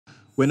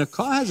when a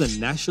car has a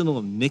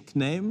national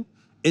nickname,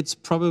 it's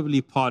probably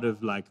part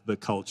of like the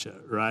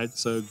culture, right?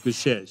 So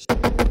Gusheshe.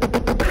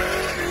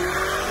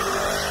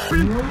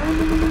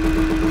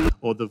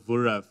 Or the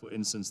Vura, for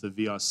instance, the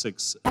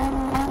VR6.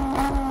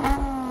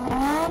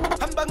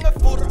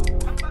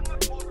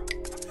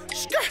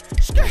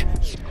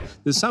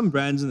 There's some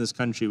brands in this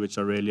country which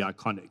are really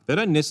iconic. They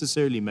don't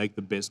necessarily make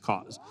the best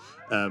cars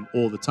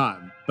all the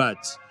time,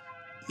 but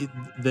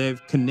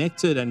they've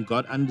connected and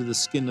got under the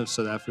skin of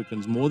South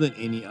Africans more than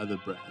any other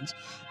brands,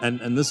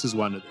 and this is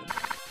one of them.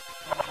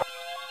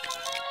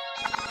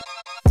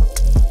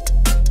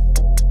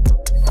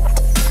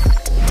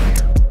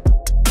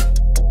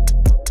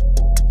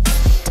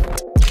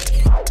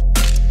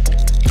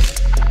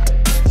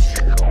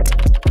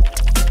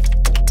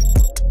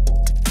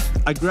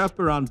 I grew up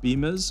around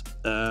Beamers.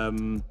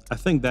 I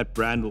think that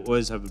brand will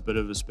always have a bit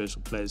of a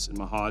special place in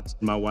my heart.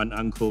 My one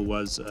uncle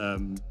was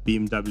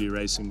BMW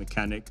racing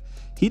mechanic.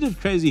 He did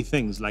crazy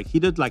things. Like he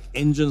did like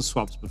engine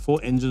swaps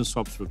before engine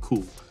swaps were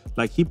cool.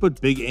 Like he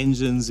put big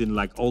engines in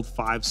like old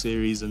 5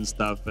 Series and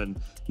stuff, and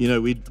you know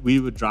we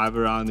would drive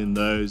around in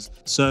those.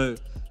 So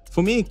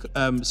for me,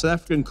 South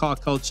African car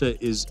culture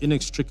is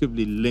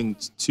inextricably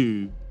linked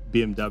to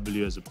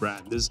BMW as a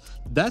brand.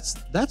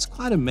 That's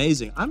quite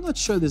amazing. I'm not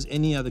sure there's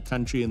any other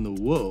country in the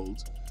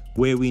world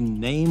where we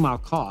name our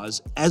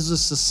cars as a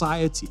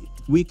society.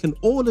 We can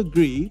all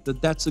agree that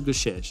that's a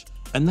Gusheshe,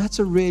 and that's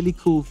a really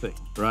cool thing,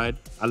 right?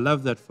 I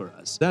love that for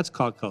us. That's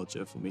car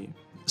culture for me.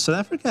 South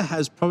Africa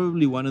has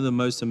probably one of the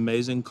most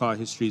amazing car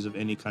histories of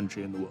any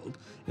country in the world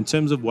in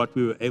terms of what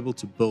we were able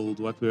to build,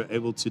 what we were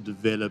able to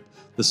develop,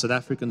 the South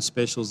African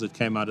specials that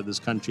came out of this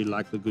country,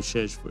 like the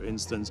Gusheshe, for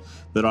instance,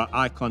 that are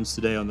icons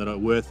today and that are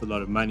worth a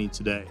lot of money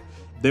today.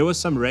 There was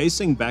some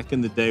racing back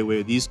in the day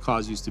where these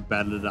cars used to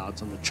battle it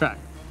out on the track.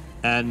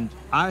 And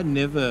I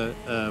never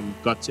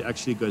got to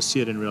actually go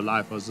see it in real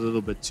life. I was a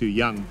little bit too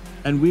young.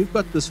 And we've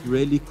got this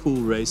really cool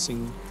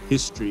racing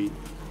history.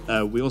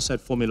 We also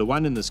had Formula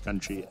One in this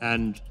country,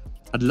 and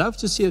I'd love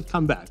to see it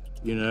come back,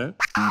 you know?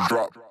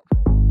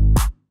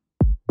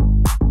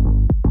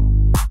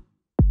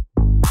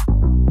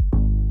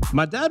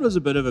 My dad was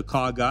a bit of a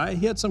car guy.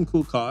 He had some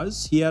cool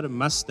cars. He had a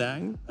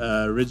Mustang,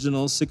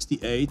 original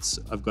 68.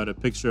 I've got a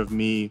picture of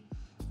me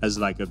as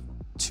like a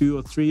 2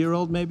 or 3 year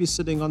old maybe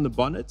sitting on the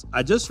bonnet.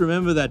 I just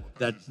remember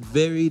that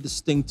very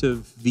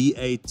distinctive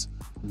V8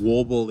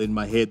 warble in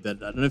my head that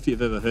I don't know if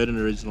you've ever heard an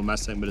original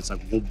Mustang, but it's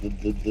like whoop, whoop,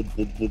 whoop, whoop,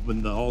 whoop, whoop,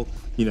 and the whole,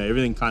 you know,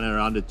 everything kind of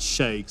around it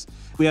shakes.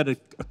 We had a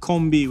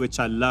combi which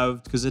I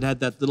loved because it had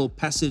that little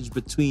passage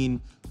between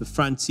the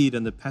front seat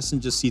and the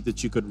passenger seat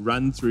that you could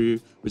run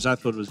through, which I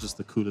thought was just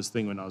the coolest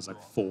thing when I was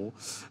like 4.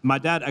 My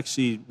dad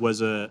actually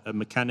was a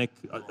mechanic,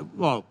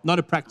 well, not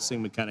a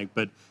practicing mechanic,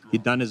 but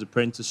he'd done his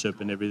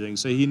apprenticeship and everything,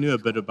 so he knew a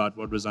bit about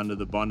what was under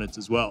the bonnet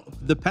as well.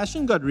 The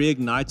passion got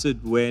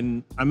reignited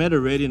when I met a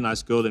really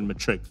nice girl in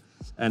Matric,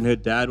 and her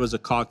dad was a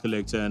car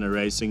collector and a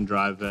racing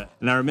driver.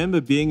 And I remember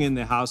being in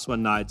their house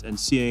one night and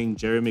seeing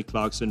Jeremy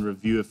Clarkson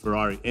review a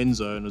Ferrari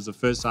Enzo, and it was the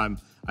first time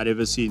I'd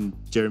ever seen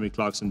Jeremy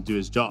Clarkson do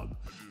his job.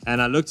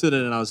 And I looked at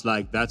it and I was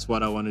like, that's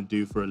what I want to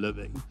do for a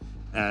living.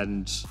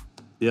 And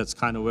yeah, it's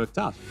kind of worked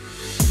out.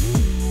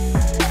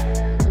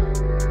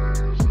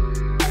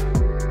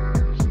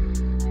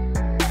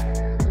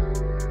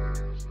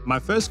 My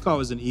first car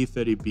was an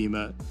E30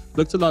 Beamer.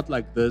 Looked a lot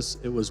like this.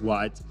 It was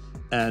white.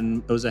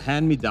 And it was a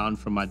hand-me-down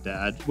from my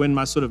dad. When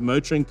my sort of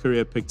motoring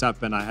career picked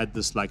up and I had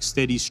this like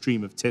steady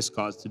stream of test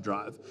cars to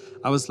drive,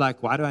 I was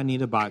like, why do I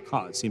need to buy a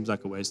car? It seems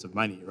like a waste of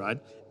money,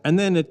 right? And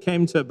then it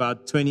came to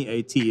about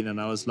 2018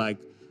 and I was like,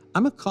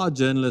 I'm a car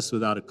journalist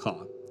without a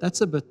car. That's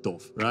a bit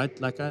tough, right?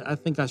 Like I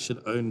think I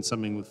should own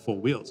something with 4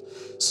 wheels.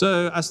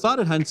 So I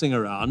started hunting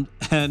around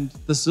and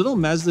this little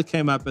Mazda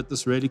came up at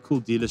this really cool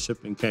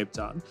dealership in Cape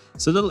Town.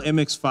 It's a little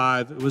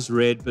MX-5. It was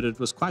red, but it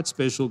was quite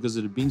special because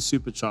it had been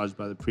supercharged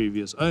by the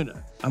previous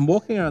owner. I'm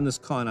walking around this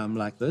car and I'm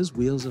like, those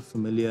wheels are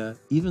familiar.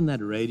 Even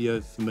that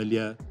radio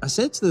familiar. I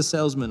said to the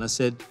salesman, I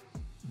said,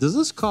 does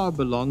this car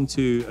belong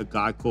to a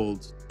guy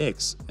called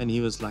X? And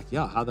he was like,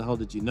 yeah, how the hell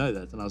did you know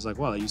that? And I was like,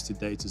 well, I used to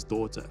date his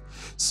daughter.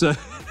 So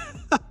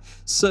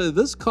so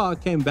this car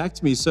came back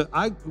to me. So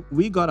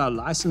we got our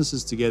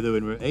licenses together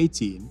when we were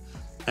 18.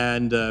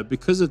 And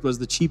because it was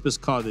the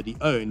cheapest car that he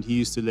owned, he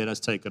used to let us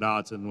take it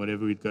out and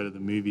whatever, we'd go to the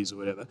movies or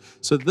whatever.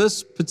 So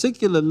this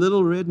particular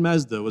little red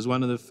Mazda was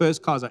one of the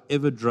first cars I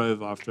ever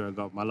drove after I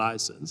got my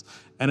license.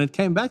 And it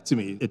came back to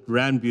me. It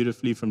ran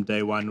beautifully from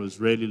day one. It was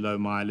really low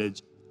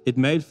mileage. It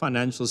made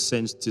financial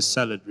sense to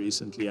sell it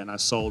recently, and I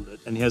sold it.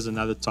 And here's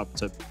another top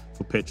tip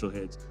for petrol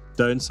heads.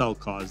 Don't sell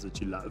cars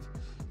that you love.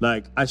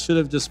 Like, I should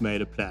have just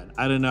made a plan.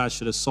 I don't know, I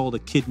should have sold a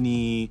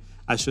kidney.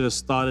 I should have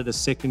started a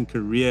second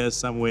career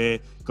somewhere,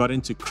 got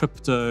into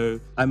crypto.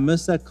 I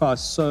miss that car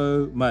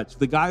so much.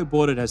 The guy who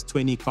bought it has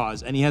 20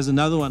 cars, and he has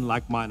another one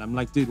like mine. I'm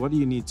like, dude, what do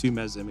you need 2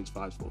 Mazda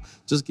MX-5s for?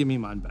 Just give me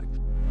mine back.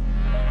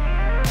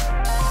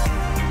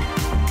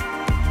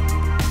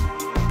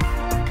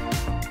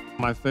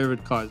 My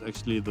favorite car is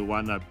actually the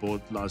one I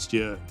bought last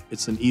year.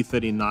 It's an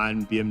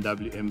E39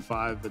 BMW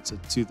M5. It's a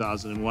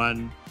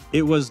 2001.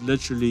 It was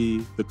literally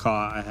the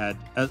car I had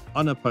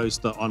on a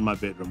poster on my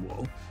bedroom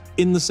wall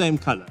in the same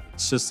color.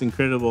 It's just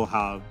incredible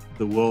how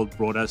the world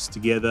brought us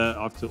together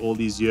after all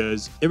these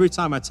years. Every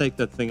time I take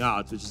that thing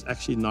out, which is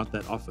actually not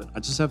that often,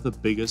 I just have the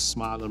biggest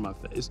smile on my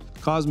face.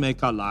 Cars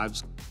make our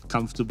lives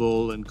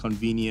comfortable and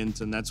convenient,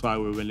 and that's why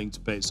we're willing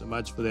to pay so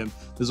much for them.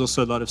 There's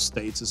also a lot of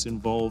status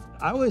involved.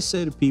 I always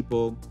say to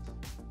people,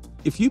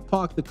 if you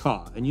park the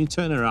car and you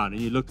turn around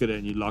and you look at it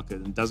and you lock it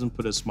and it doesn't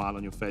put a smile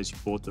on your face, you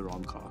bought the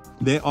wrong car.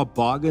 There are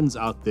bargains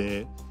out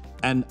there.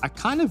 And I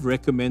kind of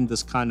recommend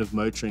this kind of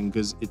motoring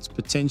because it's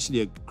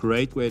potentially a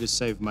great way to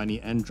save money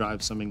and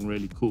drive something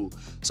really cool.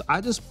 So I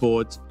just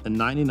bought a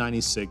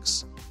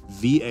 1996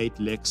 V8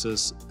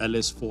 Lexus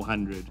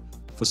LS400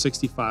 for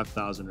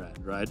 65,000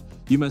 Rand, right?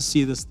 You must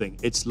see this thing.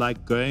 It's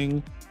like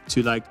going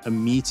to like a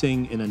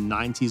meeting in a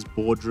 90s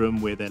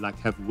boardroom where they like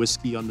have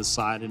whiskey on the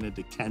side in a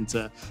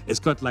decanter. It's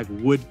got like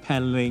wood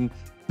paneling,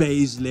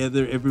 beige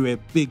leather everywhere,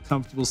 big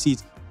comfortable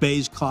seats,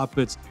 beige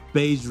carpets,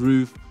 beige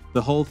roof.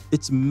 The whole,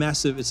 it's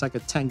massive. It's like a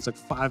tank. It's like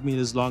 5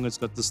 meters long. It's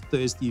got this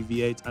thirsty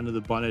V8 under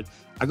the bonnet.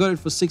 I got it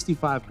for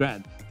 65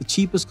 grand. The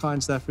cheapest car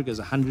in South Africa is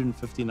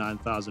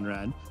 159,000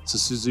 Rand. It's a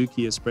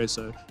Suzuki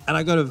Espresso. And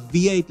I got a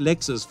V8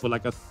 Lexus for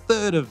like a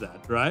third of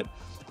that, right?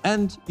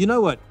 And you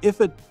know what? If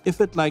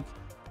it like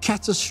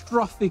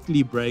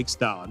catastrophically breaks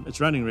down, it's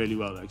running really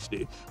well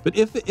actually, but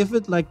if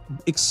it like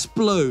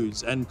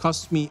explodes and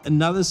costs me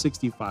another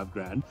 65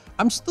 grand,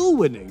 I'm still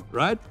winning,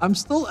 right? I'm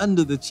still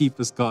under the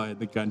cheapest car in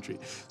the country.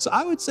 So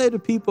I would say to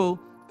people,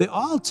 there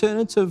are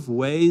alternative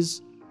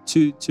ways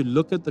to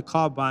look at the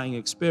car buying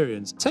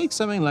experience. Take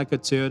something like a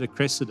Toyota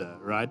Cressida,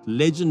 right?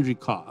 Legendary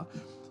car.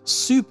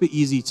 Super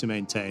easy to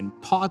maintain,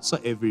 parts are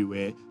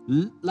everywhere,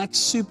 like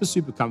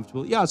super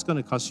comfortable. Yeah, it's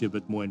going to cost you a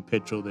bit more in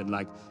petrol than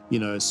like, you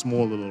know, a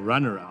small little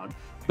runaround,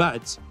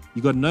 but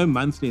you got no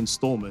monthly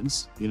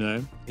installments, you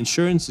know,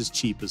 insurance is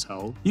cheap as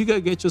hell. You go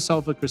get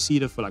yourself a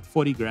Cressida for like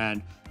 40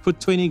 grand, put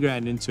 20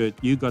 grand into it,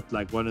 you got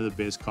like one of the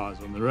best cars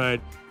on the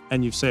road,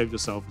 and you've saved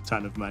yourself a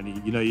ton of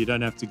money. You know, you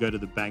don't have to go to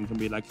the bank and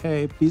be like,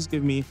 hey, please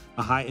give me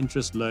a high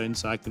interest loan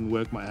so I can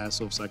work my ass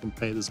off so I can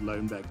pay this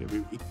loan back every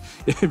week,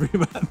 every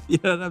month. You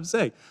know what I'm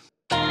saying?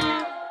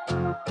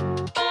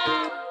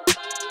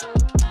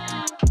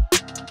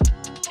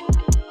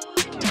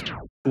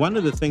 One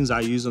of the things I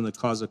use on the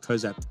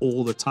Cars.co.za app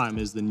all the time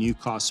is the new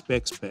car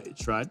specs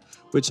page, right?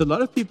 Which a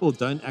lot of people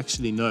don't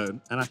actually know.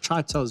 And I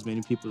try to tell as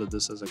many people of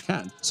this as I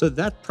can. So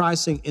that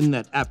pricing in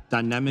that app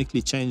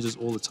dynamically changes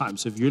all the time.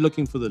 So if you're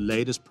looking for the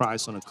latest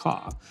price on a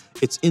car,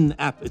 it's in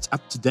the app, it's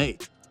up to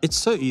date. It's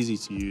so easy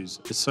to use.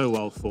 It's so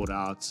well thought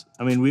out.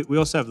 I mean, we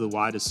also have the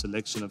widest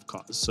selection of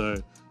cars.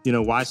 So, you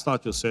know, why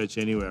start your search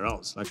anywhere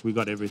else? Like, we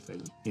got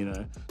everything, you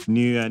know,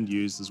 new and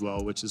used as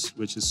well, which is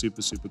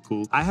super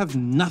cool. I have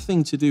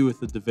nothing to do with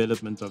the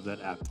development of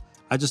that app.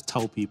 I just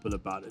tell people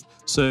about it.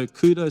 So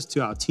kudos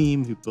to our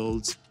team who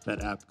builds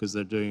that app because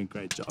they're doing a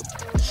great job.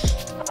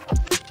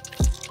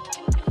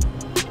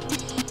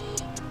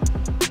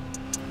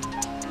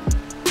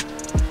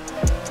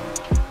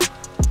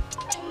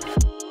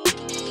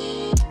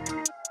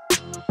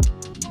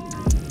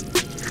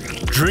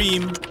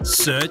 Dream,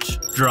 search,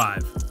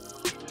 drive.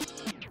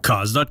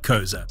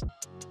 Cars.co.za.